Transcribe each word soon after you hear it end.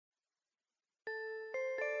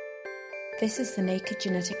This is the Naked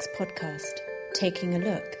Genetics podcast, taking a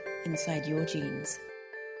look inside your genes.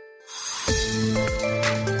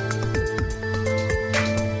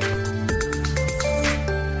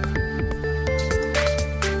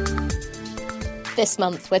 This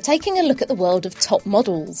month, we're taking a look at the world of top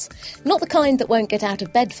models. Not the kind that won't get out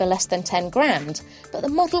of bed for less than 10 grand, but the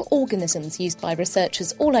model organisms used by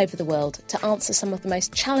researchers all over the world to answer some of the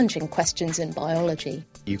most challenging questions in biology.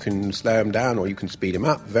 You can slow them down or you can speed them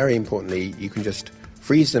up. Very importantly, you can just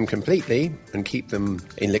freeze them completely and keep them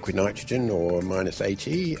in liquid nitrogen or minus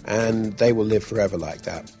 80, and they will live forever like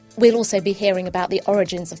that. We'll also be hearing about the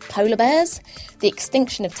origins of polar bears, the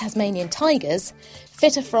extinction of Tasmanian tigers,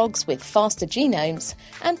 fitter frogs with faster genomes,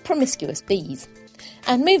 and promiscuous bees.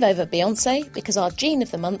 And move over Beyonce, because our gene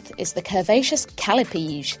of the month is the curvaceous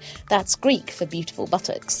callipyge. That's Greek for beautiful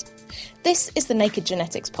buttocks. This is the Naked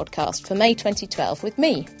Genetics podcast for May 2012 with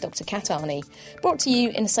me, Dr. Kat Arney, brought to you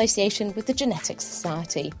in association with the Genetics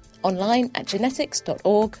Society, online at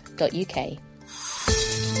genetics.org.uk.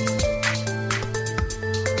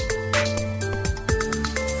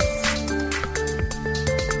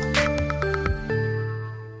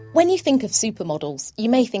 When you think of supermodels, you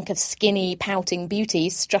may think of skinny, pouting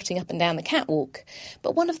beauties strutting up and down the catwalk.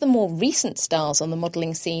 But one of the more recent stars on the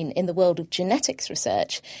modelling scene in the world of genetics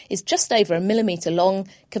research is just over 1 millimetre long,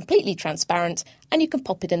 completely transparent, and you can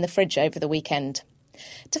pop it in the fridge over the weekend.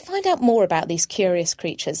 To find out more about these curious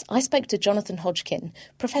creatures, I spoke to Jonathan Hodgkin,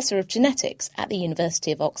 Professor of Genetics at the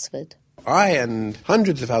University of Oxford. I and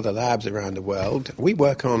hundreds of other labs around the world, we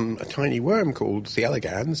work on a tiny worm called C.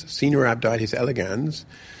 elegans, Caenorhabditis elegans,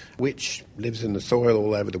 which lives in the soil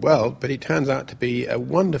all over the world, but it turns out to be a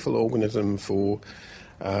wonderful organism for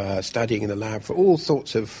studying in the lab for all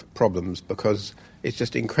sorts of problems because it's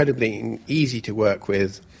just incredibly easy to work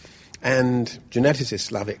with, and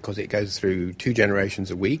geneticists love it because it goes through 2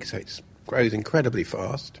 generations a week, so it grows incredibly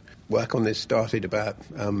fast. Work on this started about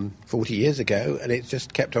 40 years ago, and it's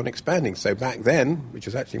just kept on expanding. So back then, which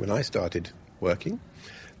was actually when I started working,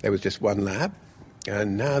 there was just one lab,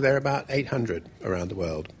 and now there are about 800 around the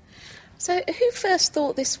world. So who first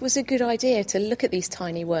thought this was a good idea to look at these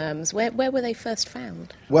tiny worms? Where were they first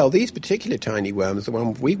found? Well, these particular tiny worms, the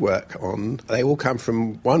one we work on, they all come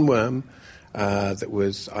from one worm that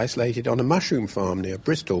was isolated on a mushroom farm near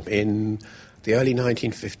Bristol in the early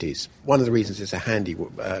 1950s. One of the reasons it's a handy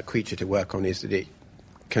creature to work on is that it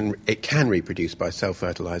can reproduce by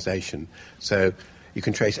self-fertilization. So you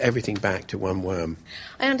can trace everything back to one worm.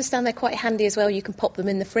 I understand they're quite handy as well. You can pop them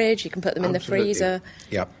in the fridge, you can put them in the freezer.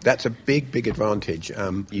 Yeah, that's a big advantage.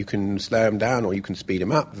 You can slow them down or you can speed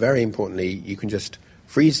them up. Very importantly, you can just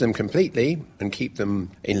freeze them completely and keep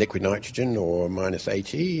them in liquid nitrogen or minus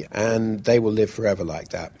 80, and they will live forever like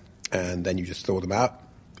that. And then you just thaw them out.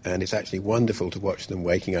 And it's actually wonderful to watch them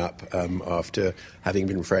waking up after having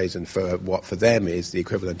been frozen for what for them is the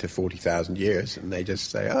equivalent of 40,000 years. And they just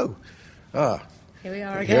say, here we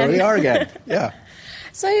are again. Here we are again, yeah.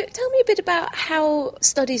 So tell me a bit about how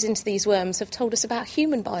studies into these worms have told us about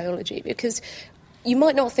human biology, because you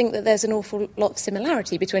might not think that there's an awful lot of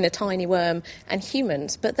similarity between a tiny worm and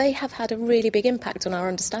humans, but they have had a really big impact on our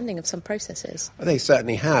understanding of some processes. They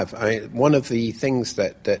certainly have. One of the things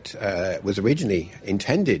that was originally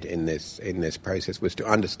intended in this process was to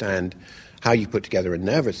understand how you put together a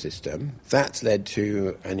nervous system. That's led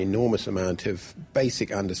to an enormous amount of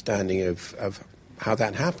basic understanding of how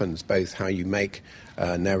that happens, both how you make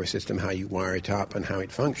a nervous system, how you wire it up, and how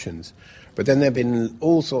it functions. But then there have been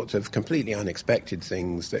all sorts of completely unexpected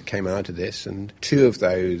things that came out of this, and 2 of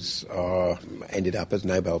those ended up as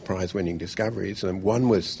Nobel Prize-winning discoveries. And one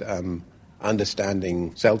was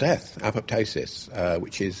understanding cell death, apoptosis,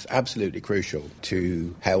 which is absolutely crucial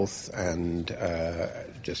to health and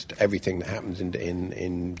just everything that happens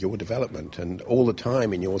in your development. And all the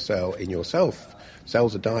time in yourself,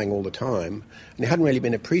 cells are dying all the time, and it hadn't really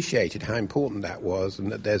been appreciated how important that was,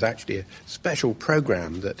 and that there's actually a special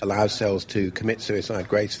program that allows cells to commit suicide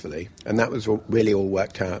gracefully, and that was really all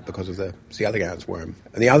worked out because of the C. elegans worm.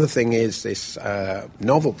 And the other thing is this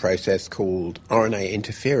novel process called RNA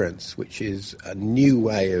interference, which is a new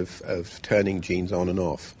way of turning genes on and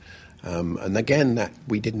off. And again, that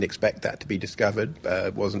we didn't expect that to be discovered,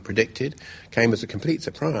 it wasn't predicted, came as a complete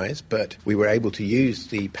surprise, but we were able to use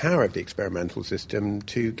the power of the experimental system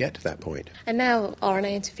to get to that point. And now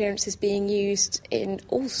RNA interference is being used in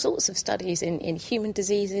all sorts of studies in human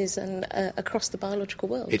diseases and across the biological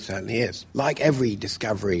world. It certainly is. Like every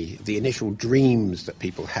discovery, the initial dreams that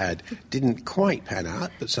people had didn't quite pan out,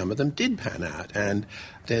 but some of them did pan out. And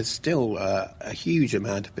there's still a huge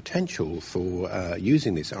amount of potential for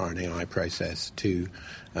using this RNAi process to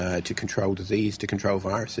to control disease, to control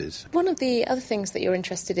viruses. One of the other things that you're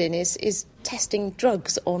interested in is testing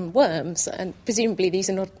drugs on worms, and presumably these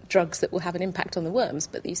are not drugs that will have an impact on the worms,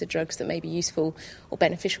 but these are drugs that may be useful or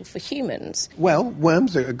beneficial for humans. Well,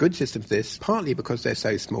 worms are a good system for this, partly because they're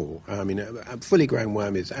so small. I mean, a fully grown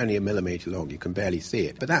worm is only a millimetre long. You can barely see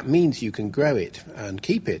it. But that means you can grow it and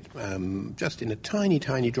keep it just in a tiny,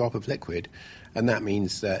 tiny drop of liquid. And that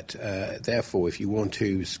means that, therefore, if you want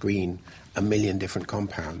to screen 1 million different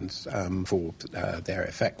compounds for their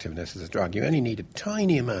effectiveness as a drug, you only need a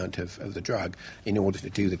tiny amount of the drug in order to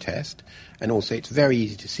do the test. And also it's very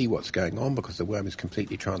easy to see what's going on because the worm is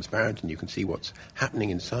completely transparent and you can see what's happening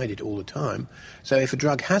inside it all the time. So if a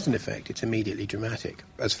drug has an effect, it's immediately dramatic.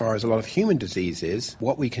 As far as a lot of human diseases,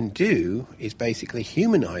 what we can do is basically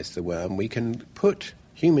humanize the worm. We can put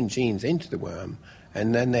human genes into the worm,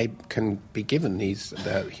 and then they can be given these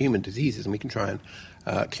human diseases, and we can try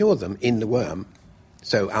and cure them in the worm.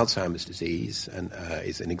 So Alzheimer's disease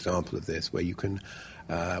is an example of this, where you can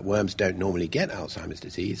worms don't normally get Alzheimer's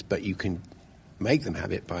disease, but you can make them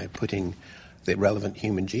have it by putting the relevant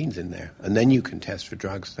human genes in there, and then you can test for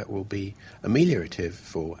drugs that will be ameliorative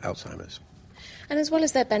for Alzheimer's. And as well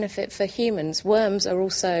as their benefit for humans, worms are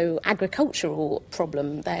also an agricultural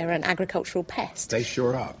problem. They're an agricultural pest. They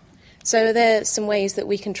sure are. So are there some ways that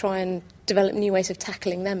we can try and develop new ways of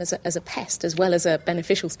tackling them as a pest as well as a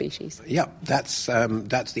beneficial species? Yeah, that's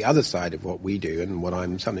the other side of what we do,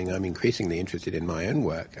 and something I'm increasingly interested in my own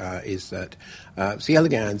work is that C.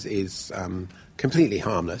 elegans is completely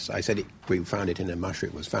harmless. I said we found it in a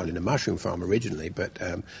mushroom. It was found in a mushroom farm originally, but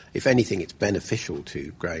if anything, it's beneficial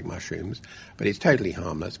to growing mushrooms. But it's totally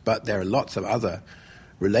harmless. But there are lots of other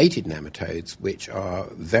related nematodes, which are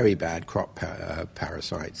very bad crop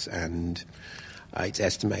parasites, and it's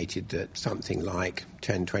estimated that something like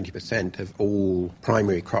 10-20% of all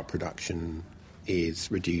primary crop production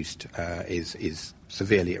is reduced, is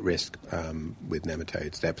severely at risk with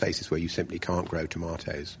nematodes. There are places where you simply can't grow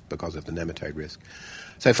tomatoes because of the nematode risk.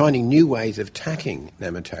 So finding new ways of attacking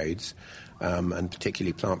nematodes, and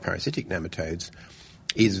particularly plant parasitic nematodes,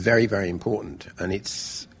 is very, very important. And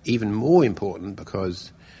it's even more important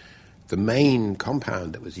because the main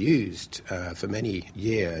compound that was used for many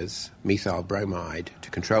years, methyl bromide, to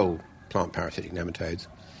control plant parasitic nematodes,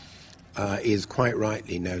 is quite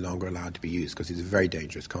rightly no longer allowed to be used because it's a very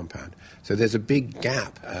dangerous compound. So there's a big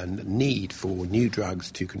gap and need for new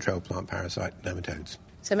drugs to control plant parasite nematodes.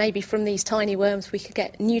 So maybe from these tiny worms we could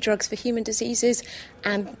get new drugs for human diseases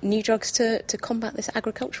and new drugs to combat this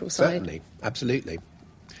agricultural side. Certainly, absolutely.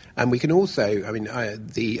 And we can also,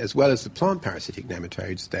 as well as the plant parasitic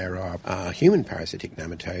nematodes, there are human parasitic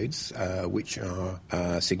nematodes, which are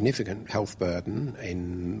a significant health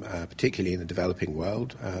burden, particularly in the developing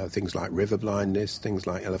world, things like river blindness, things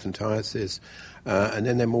like elephantiasis, and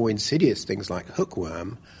then there are more insidious things like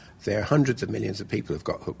hookworm. There are hundreds of millions of people who've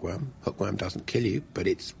got hookworm. Hookworm doesn't kill you, but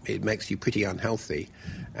it makes you pretty unhealthy,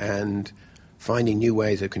 and finding new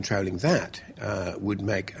ways of controlling that would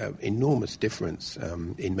make an enormous difference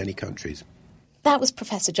in many countries. That was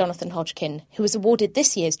Professor Jonathan Hodgkin, who was awarded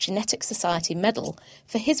this year's Genetics Society Medal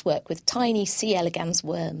for his work with tiny C. elegans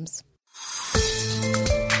worms.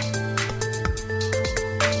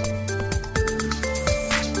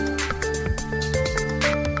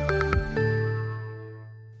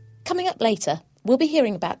 Coming up later, we'll be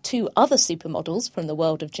hearing about 2 other supermodels from the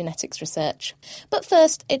world of genetics research. But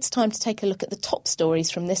first, it's time to take a look at the top stories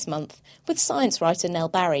from this month with science writer Nell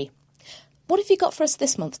Barry. What have you got for us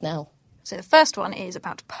this month, Nell? So the first one is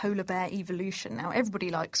about polar bear evolution. Now, everybody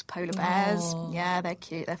likes polar bears. Oh. Yeah, they're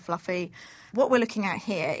cute, they're fluffy. What we're looking at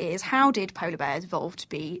here is how did polar bears evolve to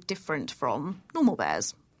be different from normal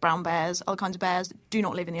bears? Brown bears, other kinds of bears that do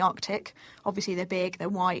not live in the Arctic. Obviously, they're big, they're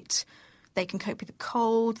white. They can cope with the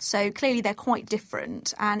cold, so clearly they're quite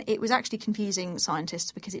different. And it was actually confusing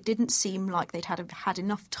scientists because it didn't seem like they'd had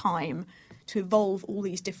enough time to evolve all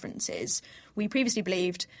these differences. We previously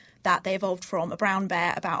believed that they evolved from a brown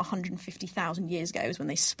bear about 150,000 years ago, is when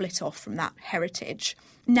they split off from that heritage.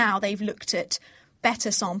 Now they've looked at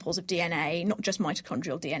better samples of DNA, not just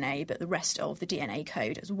mitochondrial DNA, but the rest of the DNA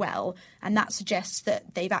code as well. And that suggests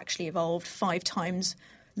that they've actually evolved 5 times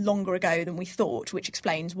longer ago than we thought, which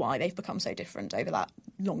explains why they've become so different over that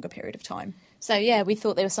longer period of time. So, yeah, we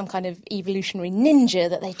thought they were some kind of evolutionary ninja,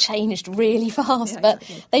 that they changed really fast, Yeah, but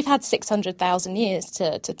exactly. they've had 600,000 years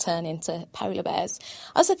to turn into polar bears.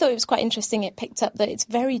 I also thought it was quite interesting it picked up that it's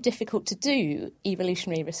very difficult to do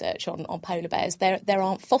evolutionary research on polar bears. There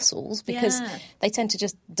aren't fossils because they tend to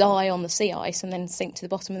just die on the sea ice and then sink to the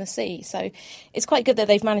bottom of the sea. So it's quite good that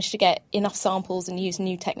they've managed to get enough samples and use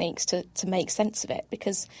new techniques to make sense of it,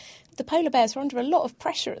 because because the polar bears are under a lot of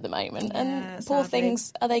pressure at the moment, and poor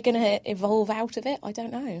things, are they going to evolve out of it? I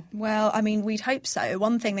don't know. Well, I mean, we'd hope so.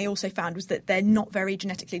 One thing they also found was that they're not very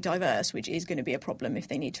genetically diverse, which is going to be a problem if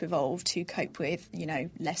they need to evolve to cope with,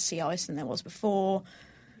 less sea ice than there was before,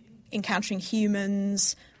 encountering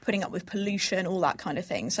humans, putting up with pollution, all that kind of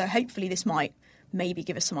thing. So hopefully this might maybe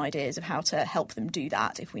give us some ideas of how to help them do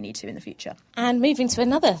that if we need to in the future. And moving to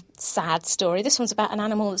another sad story, this one's about an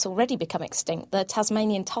animal that's already become extinct, the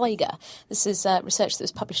Tasmanian tiger. This is research that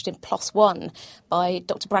was published in PLOS One by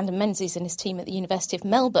Dr. Brandon Menzies and his team at the University of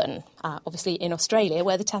Melbourne, obviously in Australia,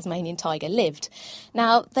 where the Tasmanian tiger lived.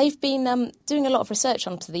 Now, they've been doing a lot of research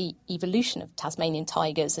onto the evolution of Tasmanian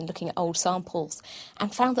tigers and looking at old samples,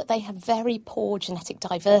 and found that they have very poor genetic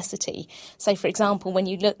diversity. So, for example, when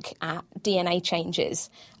you look at DNA changes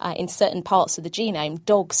in certain parts of the genome,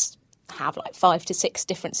 dogs have like 5 to 6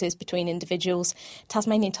 differences between individuals.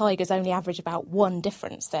 Tasmanian tigers only average about 1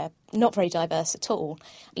 difference. They're not very diverse at all.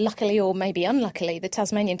 Luckily, or maybe unluckily, the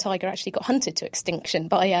Tasmanian tiger actually got hunted to extinction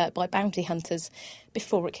by bounty hunters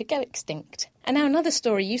before it could go extinct. And now another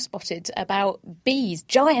story you spotted about bees,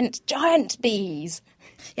 giant bees.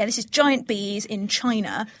 Yeah, this is giant bees in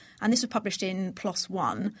China, and this was published in PLOS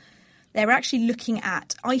One. They were actually looking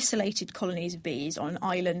at isolated colonies of bees on an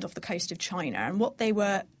island off the coast of China. And what they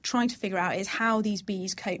were trying to figure out is how these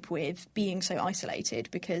bees cope with being so isolated,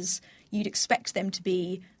 because you'd expect them to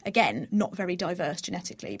be, again, not very diverse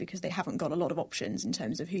genetically because they haven't got a lot of options in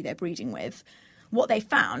terms of who they're breeding with. What they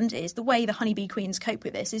found is the way the honeybee queens cope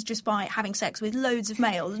with this is just by having sex with loads of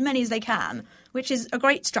males, as many as they can, which is a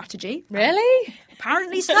great strategy. Really?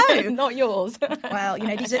 Apparently so. Not yours. Well,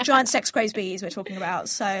 these are giant sex-crazed bees we're talking about,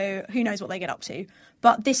 so who knows what they get up to.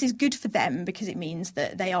 But this is good for them because it means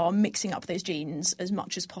that they are mixing up those genes as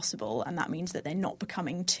much as possible, and that means that they're not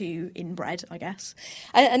becoming too inbred, I guess.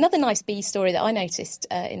 Another nice bee story that I noticed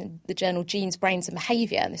in the journal Genes, Brains and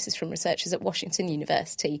Behaviour, and this is from researchers at Washington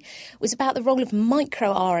University, was about the role of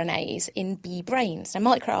microRNAs in bee brains. Now,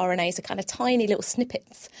 microRNAs are kind of tiny little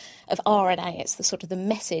snippets of RNA. It's the sort of the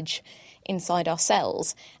message inside our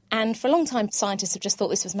cells. And for a long time, scientists have just thought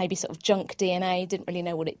this was maybe sort of junk DNA, didn't really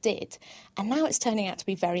know what it did. And now it's turning out to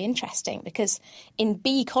be very interesting because in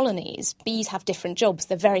bee colonies, bees have different jobs.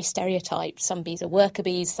 They're very stereotyped. Some bees are worker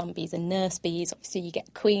bees, some bees are nurse bees. Obviously, you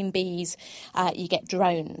get queen bees, you get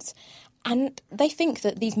drones. And they think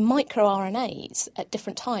that these microRNAs at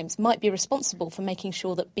different times might be responsible for making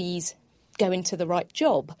sure that bees go into the right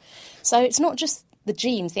job. So it's not just the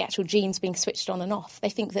genes, the actual genes being switched on and off. They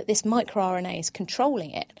think that this microRNA is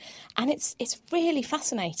controlling it. And it's really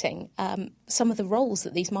fascinating, some of the roles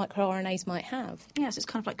that these microRNAs might have. Yes, it's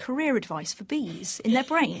kind of like career advice for bees in their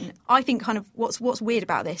brain. I think kind of what's weird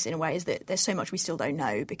about this in a way is that there's so much we still don't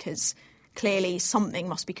know, because clearly something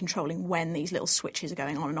must be controlling when these little switches are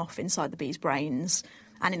going on and off inside the bees' brains,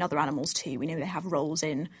 and in other animals too. We know they have roles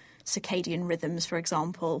in circadian rhythms, for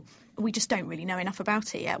example. We just don't really know enough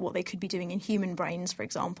about it yet, what they could be doing in human brains, for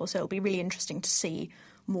example. So it'll be really interesting to see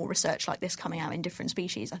more research like this coming out in different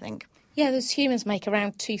species, I think. Yeah, those humans make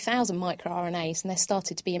around 2,000 microRNAs, and they're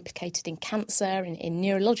started to be implicated in cancer, in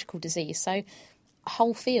neurological disease. So a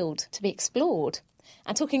whole field to be explored.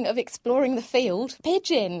 And talking of exploring the field,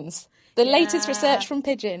 pigeons. The latest research from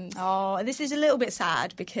pigeons. Oh, this is a little bit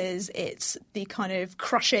sad because it's the kind of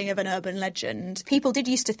crushing of an urban legend. People did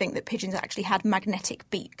used to think that pigeons actually had magnetic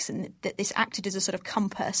beaks and that this acted as a sort of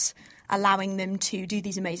compass, allowing them to do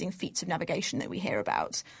these amazing feats of navigation that we hear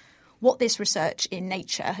about. What this research in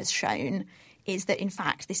Nature has shown is that, in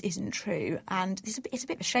fact, this isn't true. And it's a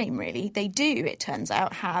bit of a shame, really. They do, it turns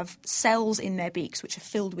out, have cells in their beaks which are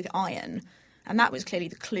filled with iron. And that was clearly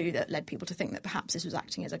the clue that led people to think that perhaps this was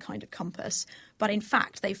acting as a kind of compass. But in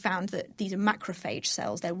fact, they found that these are macrophage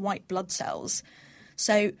cells, they're white blood cells.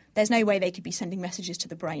 So there's no way they could be sending messages to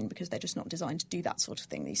the brain because they're just not designed to do that sort of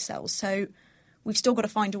thing, these cells. So we've still got to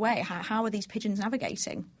find a way. How are these pigeons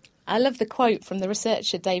navigating? I love the quote from the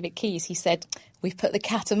researcher David Keyes. He said, "We've put the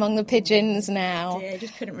cat among the pigeons now." Yeah,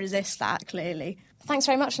 just couldn't resist that, clearly. Thanks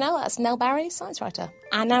very much, Nell. That's Nell Barry, science writer.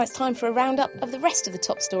 And now it's time for a roundup of the rest of the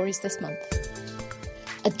top stories this month.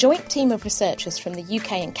 A joint team of researchers from the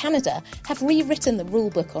UK and Canada have rewritten the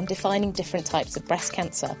rulebook on defining different types of breast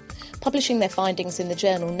cancer, publishing their findings in the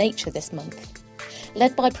journal Nature this month.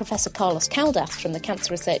 Led by Professor Carlos Caldas from the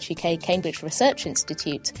Cancer Research UK Cambridge Research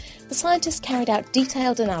Institute, the scientists carried out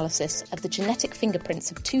detailed analysis of the genetic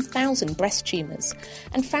fingerprints of 2,000 breast tumours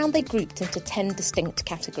and found they grouped into 10 distinct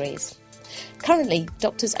categories. Currently,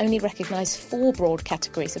 doctors only recognise 4 broad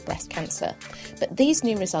categories of breast cancer, but these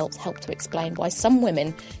new results help to explain why some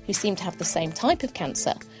women who seem to have the same type of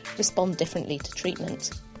cancer respond differently to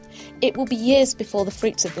treatment. It will be years before the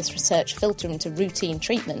fruits of this research filter into routine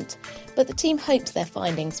treatment, but the team hopes their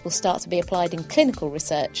findings will start to be applied in clinical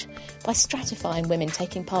research by stratifying women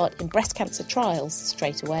taking part in breast cancer trials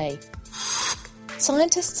straight away.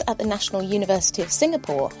 Scientists at the National University of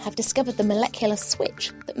Singapore have discovered the molecular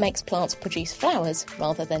switch that makes plants produce flowers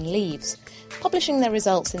rather than leaves, publishing their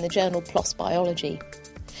results in the journal PLOS Biology.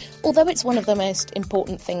 Although it's one of the most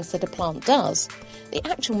important things that a plant does, the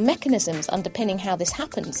actual mechanisms underpinning how this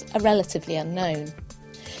happens are relatively unknown.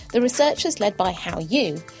 The researchers, led by Hao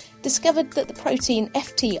Yu, discovered that the protein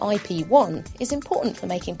FTIP1 is important for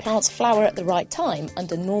making plants flower at the right time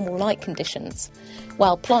under normal light conditions,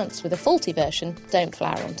 while plants with a faulty version don't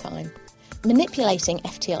flower on time. Manipulating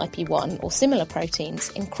FTIP1 or similar proteins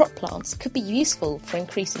in crop plants could be useful for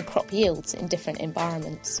increasing crop yields in different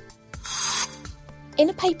environments. In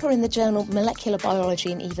a paper in the journal Molecular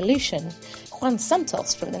Biology and Evolution, Juan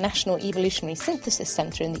Santos from the National Evolutionary Synthesis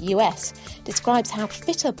Center in the US describes how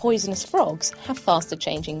fitter poisonous frogs have faster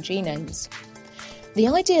changing genomes. The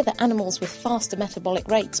idea that animals with faster metabolic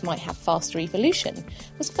rates might have faster evolution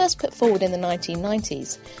was first put forward in the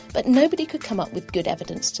 1990s, but nobody could come up with good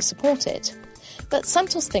evidence to support it. But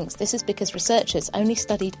Santos thinks this is because researchers only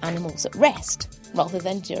studied animals at rest, rather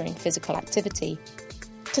than during physical activity.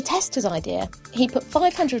 To test his idea, he put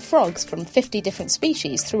 500 frogs from 50 different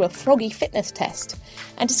species through a froggy fitness test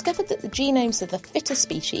and discovered that the genomes of the fitter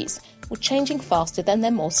species were changing faster than their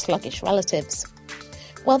more sluggish relatives.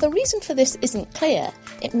 While the reason for this isn't clear,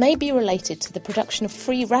 it may be related to the production of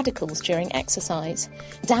free radicals during exercise,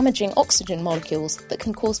 damaging oxygen molecules that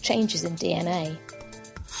can cause changes in DNA.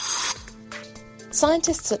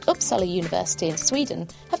 Scientists at Uppsala University in Sweden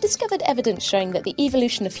have discovered evidence showing that the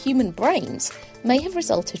evolution of human brains may have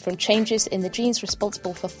resulted from changes in the genes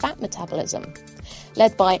responsible for fat metabolism.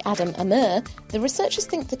 Led by Adam Amur, the researchers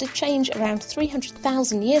think that a change around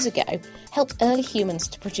 300,000 years ago helped early humans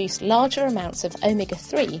to produce larger amounts of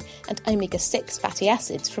omega-3 and omega-6 fatty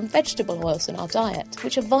acids from vegetable oils in our diet,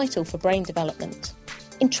 which are vital for brain development.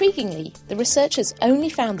 Intriguingly, the researchers only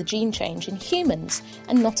found the gene change in humans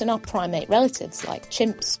and not in our primate relatives like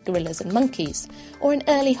chimps, gorillas and monkeys, or in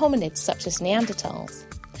early hominids such as Neanderthals.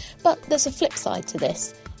 But there's a flip side to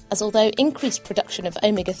this, as although increased production of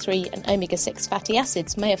omega-3 and omega-6 fatty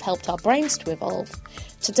acids may have helped our brains to evolve,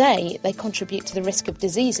 today they contribute to the risk of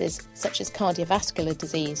diseases such as cardiovascular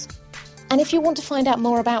disease. And if you want to find out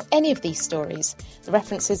more about any of these stories, the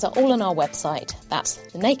references are all on our website. That's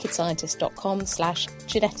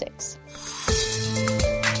thenakedscientist.com/genetics.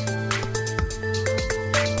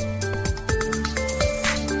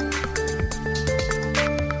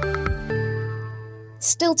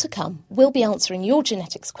 Still to come, we'll be answering your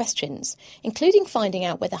genetics questions, including finding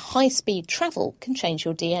out whether high-speed travel can change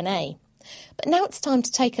your DNA. But now it's time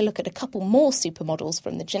to take a look at a couple more supermodels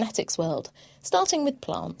from the genetics world, starting with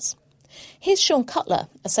plants. Here's Sean Cutler,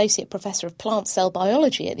 Associate Professor of Plant Cell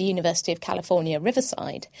Biology at the University of California,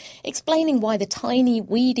 Riverside, explaining why the tiny,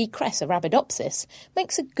 weedy cress Arabidopsis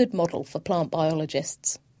makes a good model for plant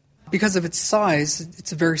biologists. Because of its size,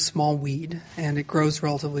 it's a very small weed, and it grows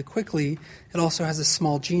relatively quickly. It also has a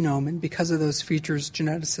small genome, and because of those features,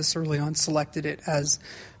 geneticists early on selected it as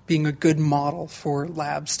being a good model for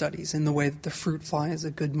lab studies, in the way that the fruit fly is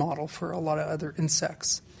a good model for a lot of other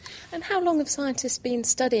insects. And how long have scientists been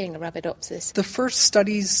studying Arabidopsis? The first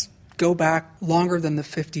studies go back longer than the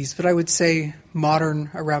 50s, but I would say modern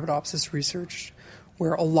Arabidopsis research,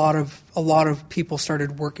 where a lot of people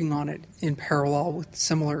started working on it in parallel with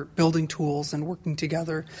similar building tools and working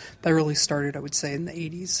together, that really started, I would say, in the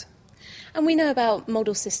 80s. And we know about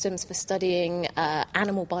model systems for studying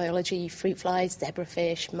animal biology, fruit flies,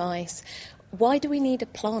 zebrafish, mice. Why do we need a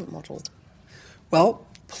plant model? Well,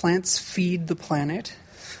 plants feed the planet.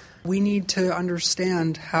 We need to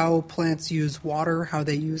understand how plants use water, how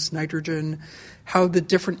they use nitrogen, how the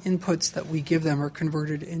different inputs that we give them are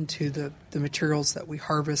converted into the materials that we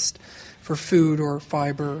harvest for food or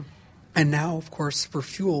fiber, and now, of course, for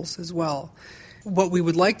fuels as well. What we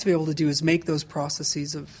would like to be able to do is make those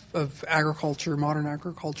processes of agriculture, modern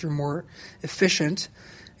agriculture, more efficient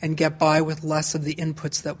and get by with less of the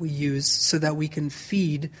inputs that we use so that we can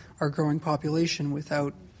feed our growing population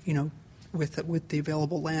without, with the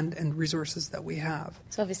available land and resources that we have.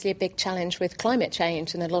 It's obviously a big challenge with climate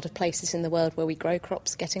change and a lot of places in the world where we grow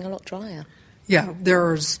crops getting a lot drier. Yeah,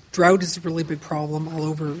 drought is a really big problem all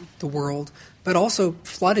over the world, but also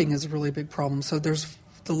flooding is a really big problem. So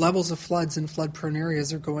the levels of floods in flood-prone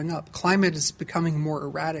areas are going up. Climate is becoming more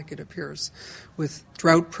erratic, it appears, with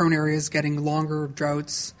drought-prone areas getting longer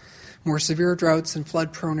droughts, more severe droughts, and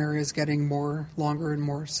flood-prone areas getting more longer and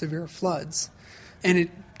more severe floods. And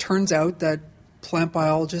it turns out that plant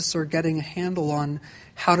biologists are getting a handle on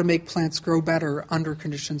how to make plants grow better under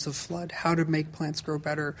conditions of flood, how to make plants grow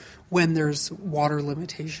better when there's water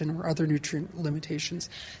limitation or other nutrient limitations.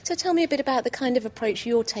 So tell me a bit about the kind of approach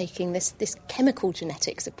you're taking, this chemical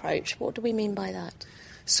genetics approach. What do we mean by that?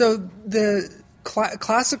 So the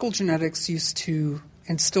classical genetics used to,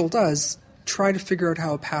 and still does, try to figure out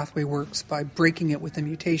how a pathway works by breaking it with a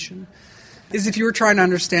mutation. Is if you were trying to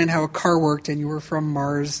understand how a car worked and you were from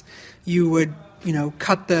Mars, you would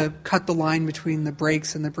cut the line between the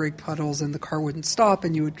brakes and the brake pedals, and the car wouldn't stop,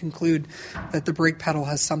 and you would conclude that the brake pedal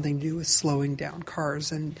has something to do with slowing down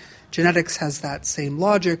cars. And genetics has that same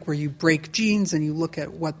logic where you break genes and you look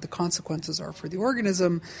at what the consequences are for the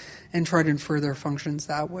organism and try to infer their functions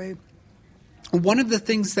that way. One of the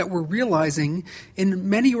things that we're realizing in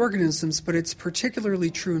many organisms, but it's particularly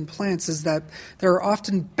true in plants, is that there are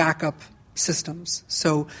often backup systems.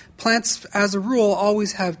 So plants, as a rule,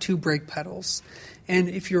 always have two brake pedals. And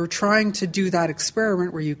if you're trying to do that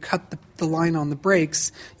experiment where you cut the line on the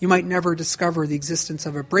brakes, you might never discover the existence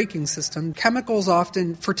of a braking system. Chemicals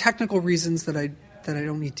often, for technical reasons that I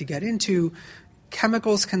don't need to get into,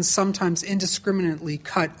 chemicals can sometimes indiscriminately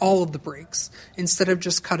cut all of the brakes instead of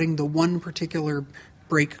just cutting the one particular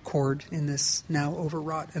brake cord in this now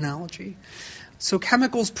overwrought analogy. So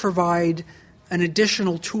chemicals provide an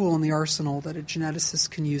additional tool in the arsenal that a geneticist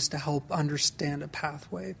can use to help understand a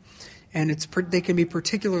pathway. And they can be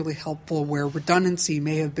particularly helpful where redundancy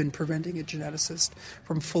may have been preventing a geneticist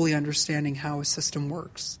from fully understanding how a system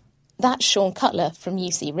works. That's Sean Cutler from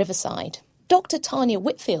UC Riverside. Dr. Tanya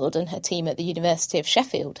Whitfield and her team at the University of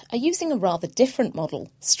Sheffield are using a rather different model,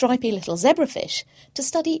 stripy little zebrafish, to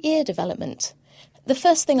study ear development. The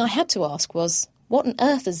first thing I had to ask was, what on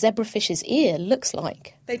earth a zebrafish's ear looks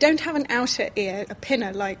like? They don't have an outer ear, a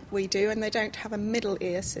pinna like we do, and they don't have a middle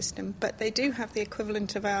ear system, but they do have the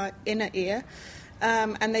equivalent of our inner ear,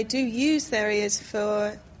 and they do use their ears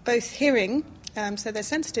for both hearing, so they're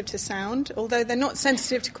sensitive to sound, although they're not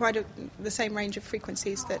sensitive to quite the same range of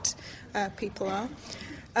frequencies that people are.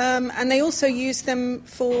 And they also use them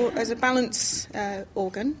as a balance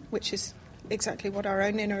organ, which is exactly what our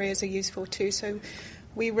own inner ears are used for too. So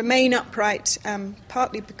we remain upright,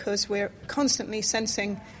 partly because we're constantly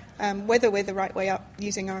sensing whether we're the right way up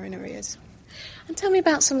using our inner ears. And tell me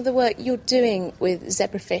about some of the work you're doing with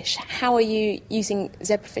zebrafish. How are you using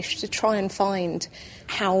zebrafish to try and find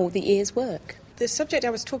how the ears work? The subject I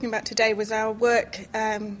was talking about today was our work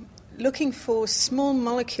looking for small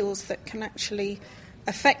molecules that can actually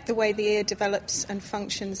affect the way the ear develops and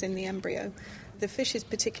functions in the embryo. The fish is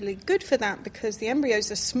particularly good for that because the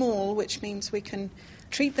embryos are small, which means we can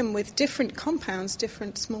treat them with different compounds,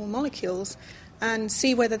 different small molecules, and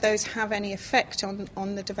see whether those have any effect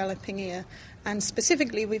on the developing ear. And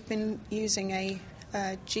specifically, we've been using a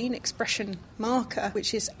gene expression marker,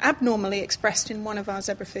 which is abnormally expressed in one of our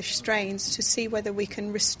zebrafish strains, to see whether we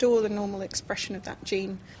can restore the normal expression of that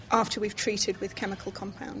gene after we've treated with chemical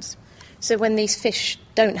compounds. So when these fish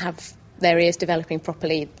don't have their ears developing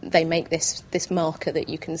properly, they make this marker that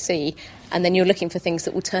you can see, and then you're looking for things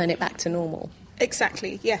that will turn it back to normal.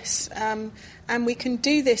 Exactly, yes. And we can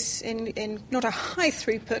do this in not a high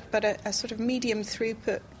throughput, but a sort of medium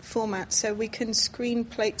throughput format. So we can screen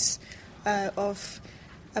plates of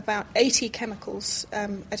about 80 chemicals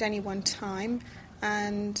at any one time.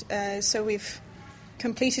 And so we've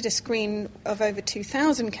completed a screen of over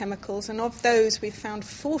 2,000 chemicals, and of those we've found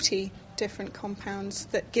 40 different compounds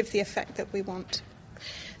that give the effect that we want.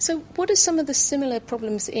 So what are some of the similar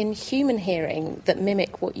problems in human hearing that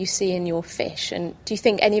mimic what you see in your fish? And do you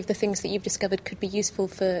think any of the things that you've discovered could be useful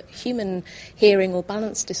for human hearing or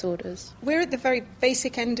balance disorders? We're at the very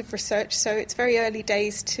basic end of research, so it's very early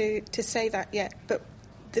days to say that yet. But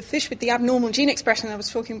the fish with the abnormal gene expression I was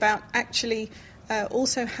talking about actually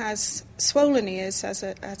also has swollen ears as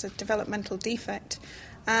a developmental defect.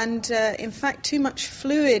 And in fact, too much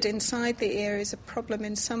fluid inside the ear is a problem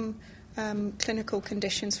in some clinical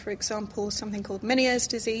conditions. For example, something called Meniere's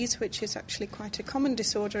disease, which is actually quite a common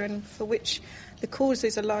disorder and for which the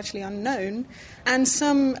causes are largely unknown, and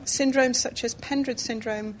some syndromes such as Pendred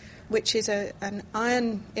syndrome, which is an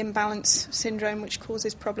iron imbalance syndrome which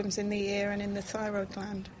causes problems in the ear and in the thyroid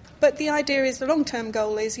gland. But the idea is, the long-term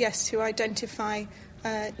goal is, yes, to identify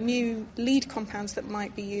new lead compounds that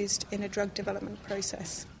might be used in a drug development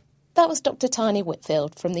process. That was Dr. Tanya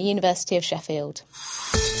Whitfield from the University of Sheffield.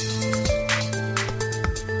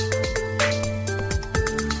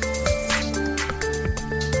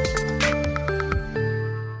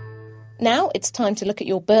 Now it's time to look at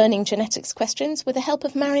your burning genetics questions with the help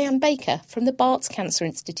of Marianne Baker from the Barts Cancer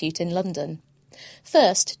Institute in London.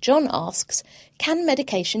 First, John asks, can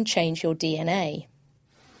medication change your DNA?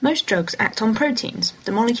 Most drugs act on proteins,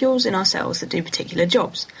 the molecules in our cells that do particular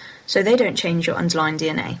jobs, so they don't change your underlying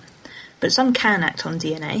DNA. But some can act on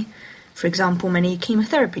DNA. For example, many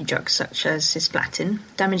chemotherapy drugs, such as cisplatin,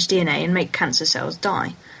 damage DNA and make cancer cells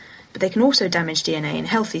die. But they can also damage DNA in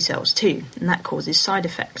healthy cells too, and that causes side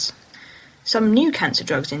effects. Some new cancer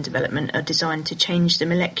drugs in development are designed to change the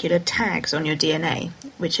molecular tags on your DNA,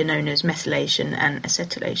 which are known as methylation and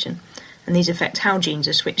acetylation, and these affect how genes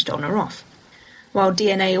are switched on or off. While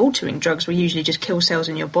DNA-altering drugs will usually just kill cells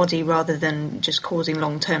in your body rather than just causing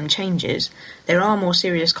long-term changes, there are more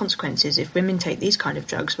serious consequences if women take these kind of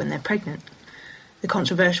drugs when they're pregnant. The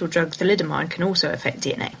controversial drug thalidomide can also affect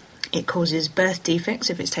DNA. It causes birth defects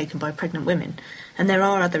if it's taken by pregnant women, and there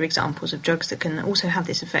are other examples of drugs that can also have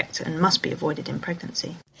this effect and must be avoided in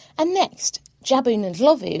pregnancy. And next, Jabun and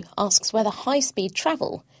Lovu asks whether high-speed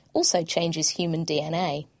travel also changes human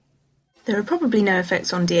DNA. There are probably no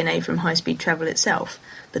effects on DNA from high-speed travel itself,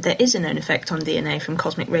 but there is a known effect on DNA from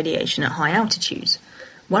cosmic radiation at high altitudes.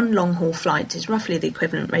 One long-haul flight is roughly the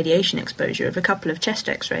equivalent radiation exposure of a couple of chest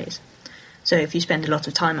X-rays. So if you spend a lot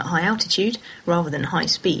of time at high altitude, rather than high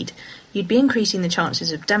speed, you'd be increasing the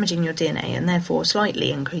chances of damaging your DNA and therefore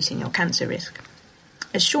slightly increasing your cancer risk.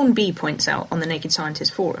 As Sean B. points out on the Naked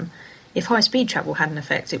Scientist forum, if high-speed travel had an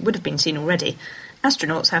effect, it would have been seen already.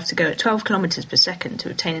 Astronauts have to go at 12 kilometres per second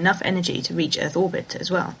to obtain enough energy to reach Earth orbit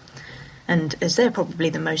as well. And as they're probably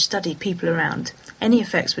the most studied people around, any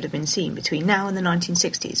effects would have been seen between now and the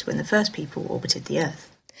 1960s when the first people orbited the Earth.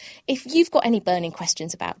 If you've got any burning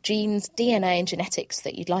questions about genes, DNA and genetics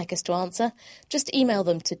that you'd like us to answer, just email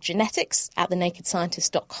them to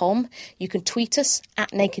genetics@thenakedscientist.com. You can tweet us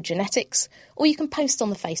 @nakedgenetics, or you can post on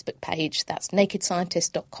the Facebook page, that's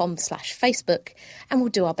nakedscientist.com/Facebook, and we'll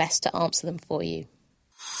do our best to answer them for you.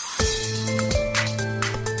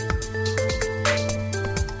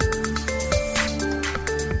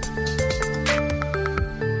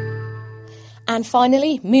 And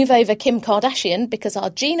finally, move over Kim Kardashian, because our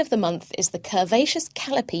gene of the month is the curvaceous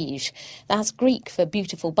callipyge. That's Greek for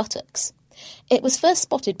beautiful buttocks. It was first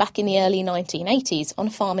spotted back in the early 1980s on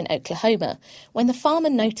a farm in Oklahoma, when the farmer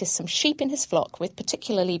noticed some sheep in his flock with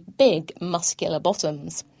particularly big, muscular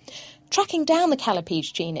bottoms. Tracking down the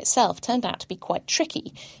callipyge gene itself turned out to be quite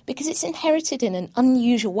tricky, because it's inherited in an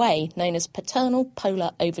unusual way known as paternal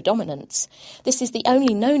polar overdominance. This is the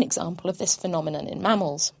only known example of this phenomenon in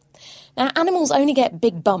mammals. Now, animals only get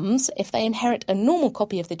big bums if they inherit a normal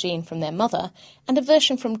copy of the gene from their mother and a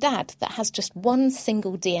version from dad that has just one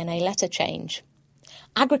single DNA letter change.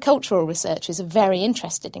 Agricultural researchers are very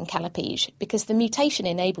interested in callipyge because the mutation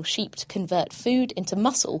enables sheep to convert food into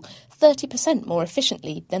muscle 30% more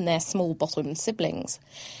efficiently than their small-bottomed siblings.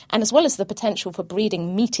 And as well as the potential for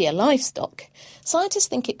breeding meatier livestock, scientists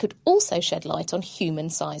think it could also shed light on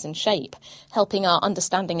human size and shape, helping our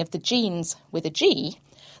understanding of the genes, with a G,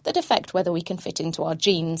 that affect whether we can fit into our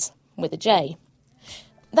genes, with a J.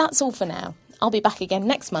 That's all for now. I'll be back again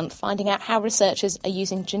next month finding out how researchers are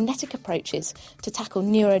using genetic approaches to tackle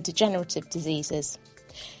neurodegenerative diseases.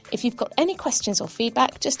 If you've got any questions or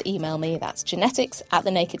feedback, just email me. That's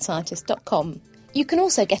genetics@thenakedscientist.com. You can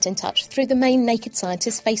also get in touch through the main Naked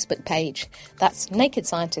Scientist Facebook page. That's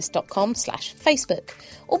nakedscientist.com/Facebook,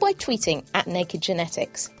 or by tweeting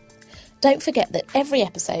 @nakedgenetics. Don't forget that every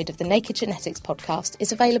episode of the Naked Genetics podcast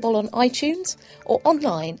is available on iTunes or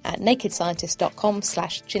online at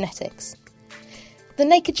nakedscientist.com/genetics. The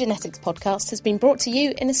Naked Genetics podcast has been brought to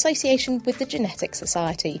you in association with the Genetics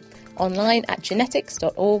Society, online at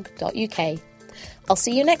genetics.org.uk. I'll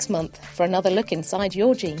see you next month for another look inside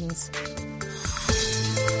your genes.